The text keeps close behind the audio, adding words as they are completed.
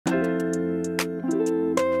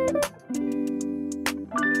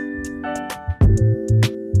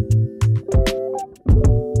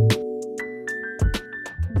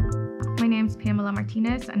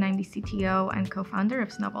Martinez, and I'm the CTO and co-founder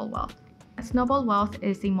of Snowball Wealth. Snowball Wealth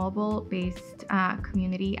is a mobile-based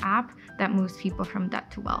community app that moves people from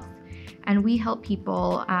debt to wealth. And we help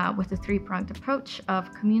people with a three-pronged approach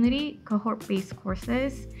of community, cohort-based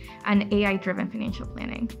courses, and AI-driven financial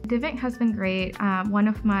planning. DivInc has been great. One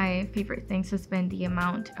of my favorite things has been the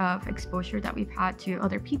amount of exposure that we've had to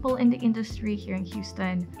other people in the industry here in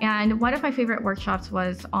Houston. And one of my favorite workshops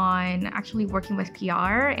was on actually working with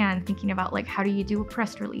PR and thinking about like, how do you do a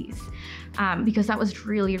press release? Because that was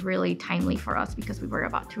really, really timely for us because we were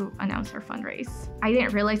about to announce our fundraise. I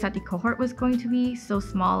didn't realize that the cohort was going to be so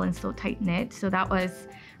small and so tight-knit. So that was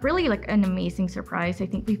really like an amazing surprise. I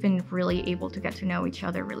think we've been really able to get to know each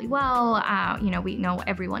other really well. We know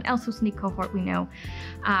everyone else who's in the cohort.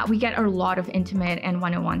 We get a lot of intimate and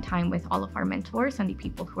one-on-one time with all of our mentors and the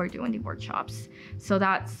people who are doing the workshops. So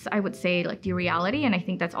that's, I would say, like the reality. And I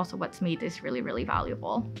think that's also what's made this really, really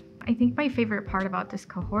valuable. I think my favorite part about this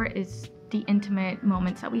cohort is the intimate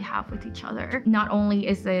moments that we have with each other. Not only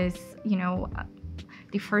is this,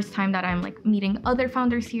 the first time that I'm like meeting other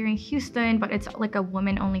founders here in Houston, but it's like a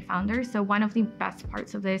woman-only founder. So one of the best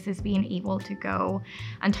parts of this is being able to go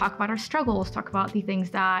and talk about our struggles, talk about the things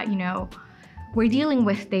that, we're dealing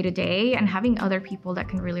with day to day, and having other people that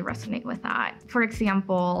can really resonate with that. For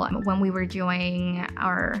example, when we were doing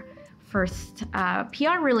our first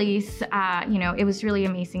PR release, it was really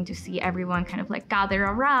amazing to see everyone kind of like gather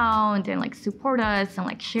around and like support us and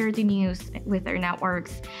like share the news with their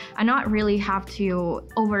networks and not really have to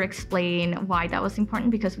over explain why that was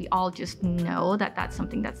important, because we all just know that that's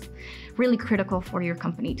something that's really critical for your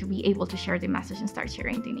company, to be able to share the message and start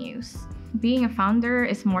sharing the news. Being a founder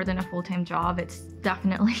is more than a full-time job. It's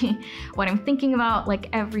definitely what I'm thinking about like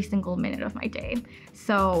every single minute of my day.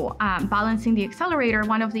 So balancing the accelerator,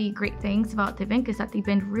 one of the great things about DivInc is that they've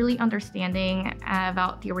been really understanding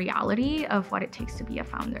about the reality of what it takes to be a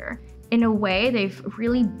founder. In a way, they've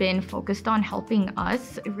really been focused on helping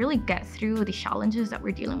us really get through the challenges that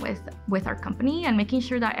we're dealing with our company, and making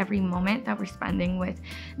sure that every moment that we're spending with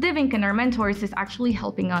DivInc and our mentors is actually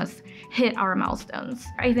helping us hit our milestones.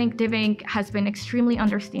 I think DivInc has been extremely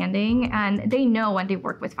understanding, and they know when they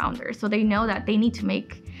work with founders. So they know that they need to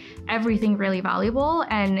make everything really valuable,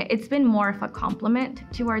 and it's been more of a complement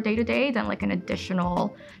to our day-to-day than like an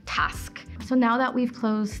additional task. So now that we've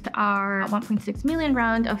closed our 1.6 million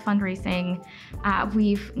round of fundraising,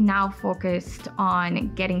 we've now focused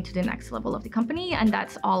on getting to the next level of the company, and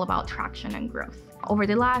that's all about traction and growth. Over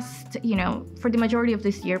the last, for the majority of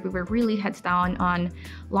this year, we were really heads down on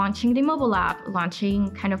launching the mobile app,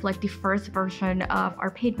 launching kind of like the first version of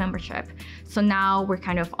our paid membership. So now we're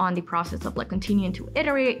kind of on the process of like continuing to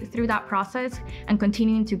iterate through that process and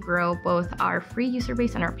continuing to grow both our free user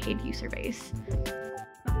base and our paid user base.